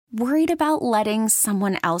Worried about letting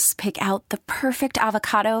someone else pick out the perfect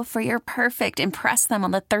avocado for your perfect impress them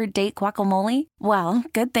on the third date guacamole? Well,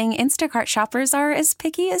 good thing Instacart shoppers are as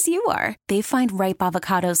picky as you are. They find ripe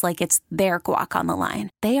avocados like it's their guac on the line.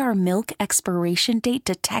 They are milk expiration date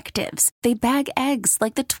detectives. They bag eggs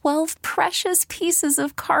like the 12 precious pieces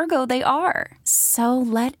of cargo they are. So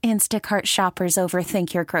let Instacart shoppers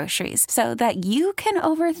overthink your groceries so that you can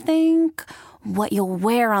overthink what you'll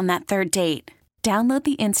wear on that third date. Download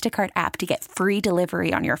the Instacart app to get free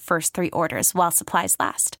delivery on your first 3 orders while supplies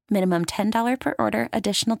last. Minimum $10 per order.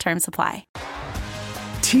 Additional terms apply.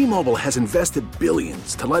 T-Mobile has invested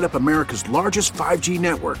billions to light up America's largest 5G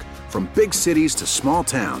network, from big cities to small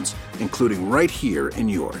towns, including right here in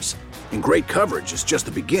yours. And great coverage is just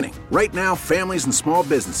the beginning. Right now, families and small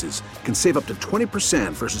businesses can save up to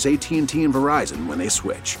 20% versus AT&T and Verizon when they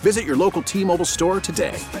switch. Visit your local T-Mobile store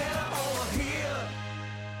today.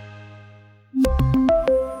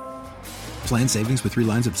 Plan savings with 3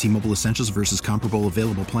 lines of T-Mobile Essentials versus comparable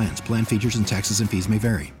available plans. Plan features and taxes and fees may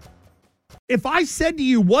vary. If I said to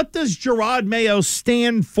you, what does Jerod Mayo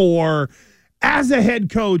stand for as a head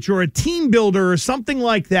coach or a team builder or something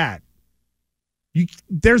like that?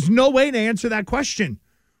 There's no way to answer that question.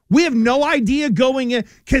 We have no idea going in,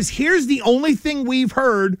 because here's the only thing we've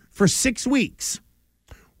heard for 6 weeks.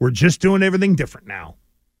 We're just doing everything different now.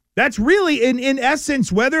 That's really, in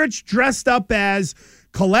essence, whether it's dressed up as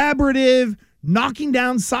collaborative, knocking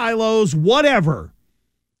down silos, whatever.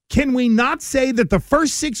 Can we not say that the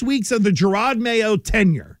first 6 weeks of the Jerod Mayo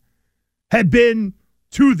tenure had been,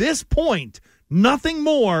 to this point, nothing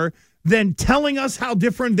more than telling us how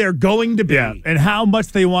different they're going to be? Yeah, and how much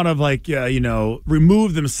they want to,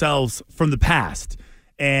 remove themselves from the past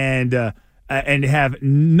and have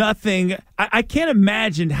nothing. I can't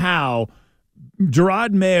imagine how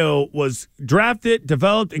Jerod Mayo was drafted,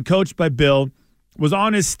 developed, and coached by Bill, was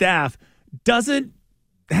on his staff, doesn't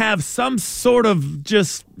have some sort of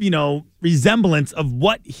just, resemblance of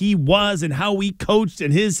what he was and how he coached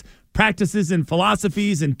and his practices and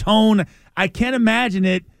philosophies and tone. I can't imagine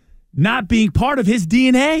it not being part of his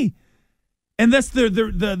DNA. And that's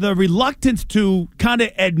the reluctance to kind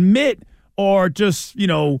of admit or just,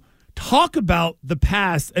 talk about the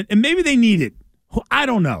past. And maybe they need it. I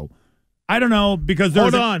don't know because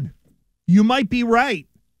there's... Hold on. You might be right.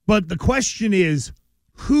 But the question is,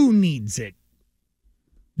 who needs it?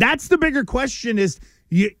 That's the bigger question, is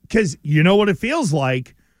because you know what it feels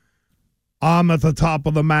like? I'm at the top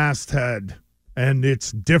of the masthead, and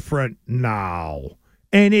it's different now.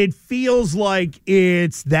 And it feels like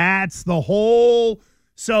that's the whole.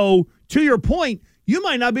 So to your point, you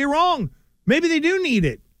might not be wrong. Maybe they do need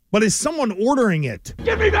it. But is someone ordering it?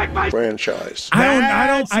 Give me back my franchise.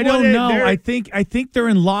 I don't know. I think they're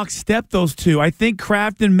in lockstep, those two. I think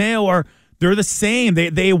Kraft and Mayo they're the same.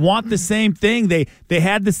 They want the same thing. They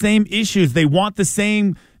had the same issues. They want the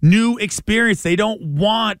same new experience. They don't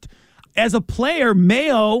want, as a player,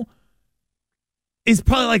 Mayo is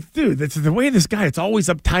probably like, dude, that's the way this guy, it's always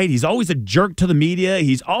uptight. He's always a jerk to the media.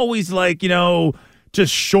 He's always like,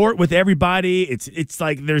 just short with everybody. It's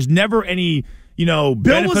like there's never any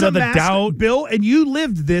benefit of the doubt. Bill, and you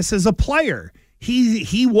lived this as a player.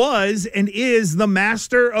 He was and is the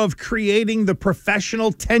master of creating the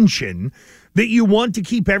professional tension that you want to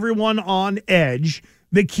keep everyone on edge,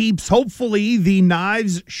 that keeps, hopefully, the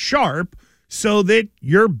knives sharp so that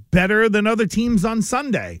you're better than other teams on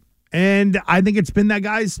Sunday. And I think it's been that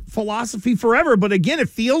guy's philosophy forever. But again, it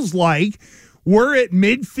feels like we're at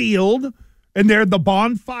midfield and the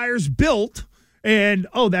bonfire's built. And,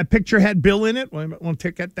 that picture had Bill in it. Well, I want to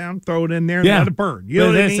take that down, throw it in there, and let it burn. You know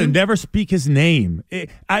what I mean? And never speak his name.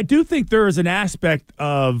 I do think there is an aspect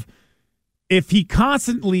of, if he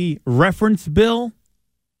constantly referenced Bill,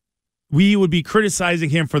 we would be criticizing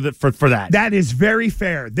him for that. That is very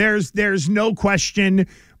fair. There's no question.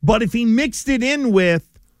 But if he mixed it in with,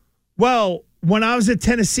 well, when I was at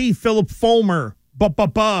Tennessee, Philip Fulmer,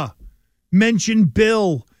 mentioned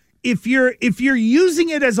Bill. If you're using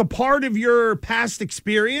it as a part of your past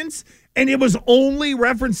experience and it was only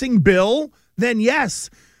referencing Bill, then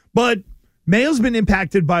yes. But Mayo's been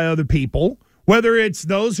impacted by other people, whether it's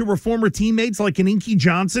those who were former teammates like an Inky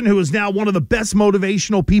Johnson, who is now one of the best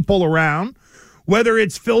motivational people around, whether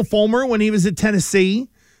it's Phil Fulmer when he was at Tennessee,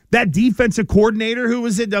 that defensive coordinator who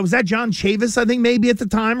was that John Chavis, I think maybe at the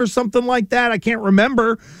time or something like that. I can't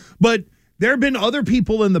remember. But there have been other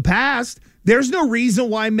people in the past. There's no reason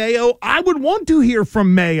why I would want to hear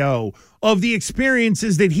from Mayo of the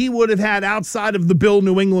experiences that he would have had outside of the Bill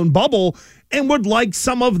New England bubble and would like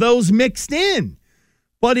some of those mixed in.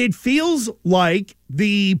 But it feels like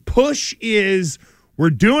the push is we're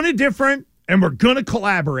doing it different and we're going to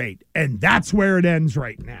collaborate. And that's where it ends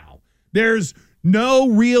right now. There's no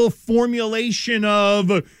real formulation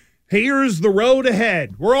of, here's the road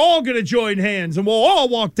ahead. We're all going to join hands and we'll all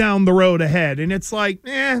walk down the road ahead. And it's like,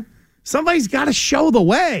 somebody's got to show the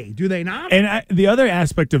way, do they not? And the other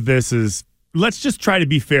aspect of this is, let's just try to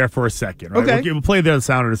be fair for a second. Right? Okay. We'll play the other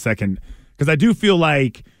sound in a second, because I do feel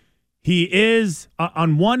like he is,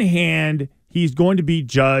 on one hand, he's going to be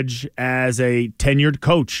judged as a tenured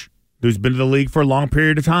coach who's been in the league for a long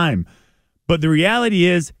period of time. But the reality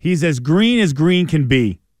is he's as green can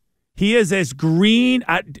be. He is as green.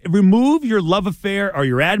 Remove your love affair or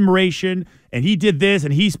your admiration, and he did this,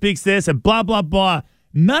 and he speaks this, and blah, blah, blah.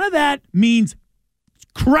 None of that means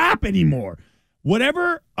crap anymore.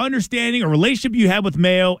 Whatever understanding or relationship you have with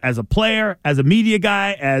Mayo as a player, as a media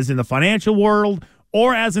guy, as in the financial world,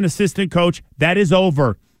 or as an assistant coach, that is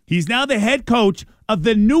over. He's now the head coach of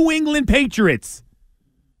the New England Patriots,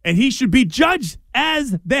 and he should be judged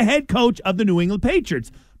as the head coach of the New England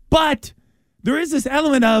Patriots. But there is this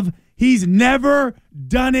element of he's never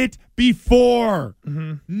done it before.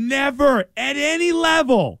 Mm-hmm. Never, at any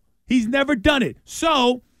level. He's never done it.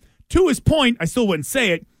 So, to his point, I still wouldn't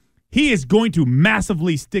say it, he is going to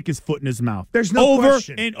massively stick his foot in his mouth. There's no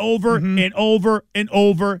question. And over and over and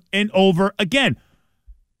over and over again.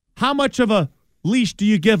 How much of a leash do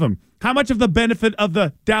you give him? How much of the benefit of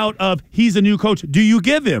the doubt of he's a new coach do you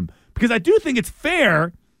give him? Because I do think it's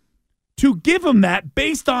fair to give him that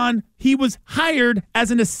based on he was hired as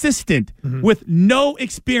an assistant with no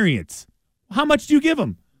experience. How much do you give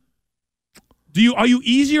him? Are you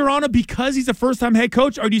easier on him because he's a first-time head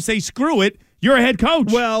coach, or do you say, screw it, you're a head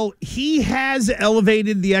coach? Well, he has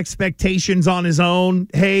elevated the expectations on his own.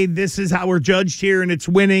 Hey, this is how we're judged here, and it's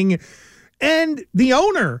winning. And the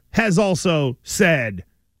owner has also said,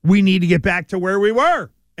 we need to get back to where we were.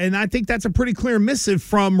 And I think that's a pretty clear missive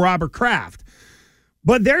from Robert Kraft.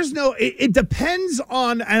 But it depends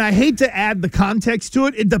on, and I hate to add the context to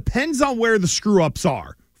it, it depends on where the screw-ups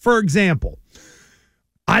are. For example,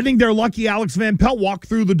 I think they're lucky Alex Van Pelt walked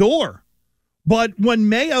through the door. But when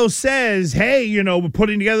Mayo says, hey, we're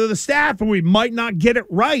putting together the staff and we might not get it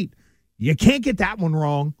right, you can't get that one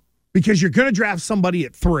wrong because you're going to draft somebody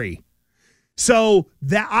at 3. So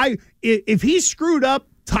if he screwed up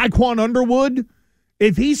Tyquan Underwood,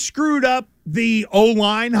 if he screwed up the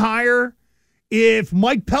O-line hire, if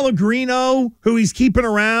Mike Pellegrino, who he's keeping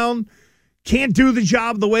around, can't do the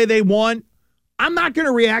job the way they want, I'm not going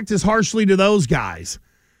to react as harshly to those guys.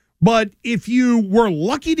 But if you were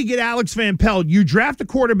lucky to get Alex Van Pelt, you draft a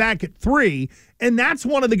quarterback at 3, and that's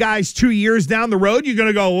one of the guys 2 years down the road, you're going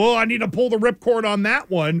to go, I need to pull the ripcord on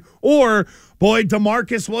that one. Or, boy,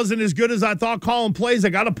 DeMarcus wasn't as good as I thought calling plays. I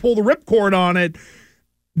got to pull the ripcord on it.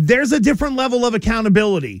 There's a different level of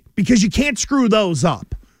accountability because you can't screw those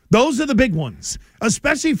up. Those are the big ones,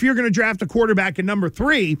 especially if you're going to draft a quarterback at number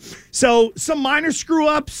 3. So some minor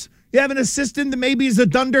screw-ups, you have an assistant that maybe is a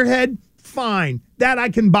dunderhead, fine. That I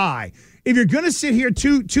can buy. If you're going to sit here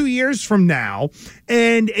two years from now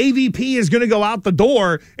and AVP is going to go out the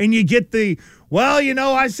door and you get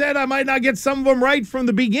I said I might not get some of them right from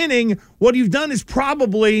the beginning, what you've done is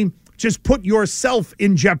probably just put yourself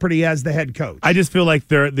in jeopardy as the head coach. I just feel like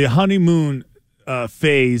the honeymoon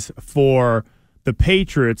phase for the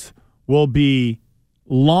Patriots will be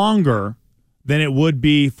longer than it would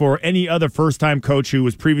be for any other first-time coach who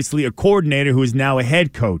was previously a coordinator who is now a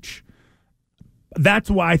head coach. That's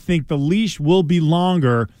why I think the leash will be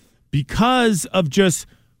longer because of just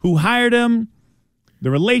who hired him,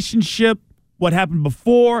 the relationship, what happened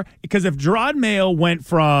before. Because if Jerod Mayo went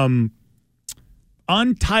from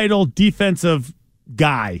untitled defensive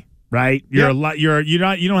guy, right? You're not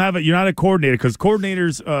a coordinator because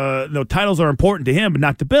coordinators, titles are important to him, but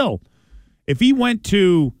not to Bill. If he went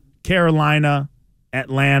to Carolina,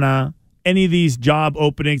 Atlanta, any of these job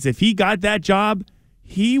openings, if he got that job,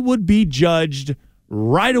 he would be judged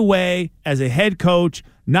right away as a head coach,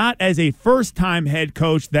 not as a first-time head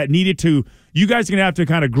coach that needed to, you guys are going to have to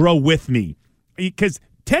kind of grow with me. Because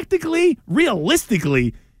technically,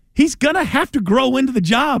 realistically, he's going to have to grow into the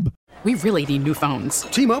job. We really need new phones.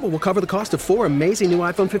 T-Mobile will cover the cost of 4 amazing new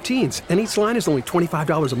iPhone 15s, and each line is only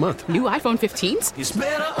 $25 a month. New iPhone 15s? It's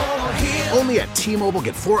better over here. Only at T-Mobile,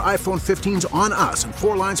 get 4 iPhone 15s on us and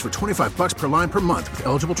 4 lines for $25 per line per month with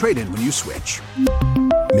eligible trade-in when you switch.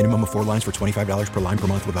 Minimum of 4 lines for $25 per line per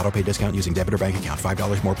month with autopay discount using debit or bank account.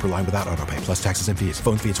 $5 more per line without autopay, plus taxes and fees.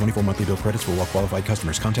 Phone fee at 24 monthly bill credits for well-qualified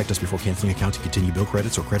customers. Contact us before canceling account to continue bill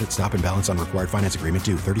credits or credit stop and balance on required finance agreement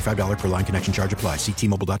due. $35 per line connection charge applies. See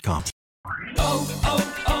T-Mobile.com.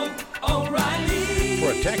 O'Reilly.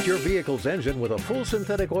 Protect your vehicle's engine with a full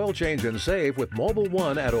synthetic oil change and save with Mobile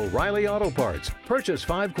One at O'Reilly Auto Parts. Purchase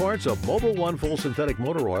 5 quarts of Mobile One full synthetic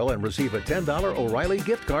motor oil and receive a $10 O'Reilly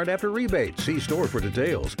gift card after rebate. See store for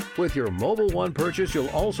details. With your Mobile One purchase, you'll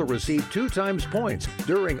also receive 2 times points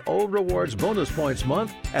during Old Rewards Bonus Points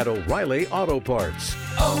Month at O'Reilly Auto Parts.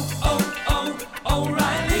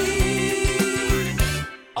 O'Reilly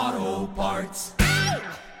Auto Parts.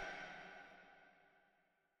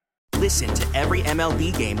 Listen to every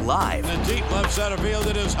MLB game live. In the deep left center field,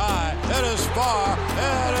 it is high, it is far,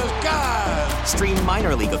 it is gone. Stream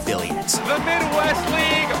minor league affiliates. The Midwest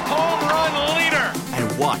League home run leader.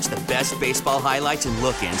 And watch the best baseball highlights and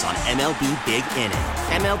look-ins on MLB Big Inning.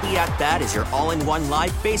 MLB At Bat is your all-in-one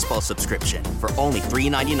live baseball subscription for only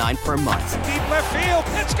 $3.99 per month. Deep left field,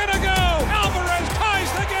 it's gonna go. Alvarez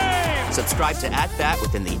ties the game. Subscribe to At Bat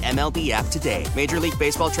within the MLB app today. Major League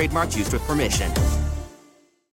Baseball trademarks used with permission.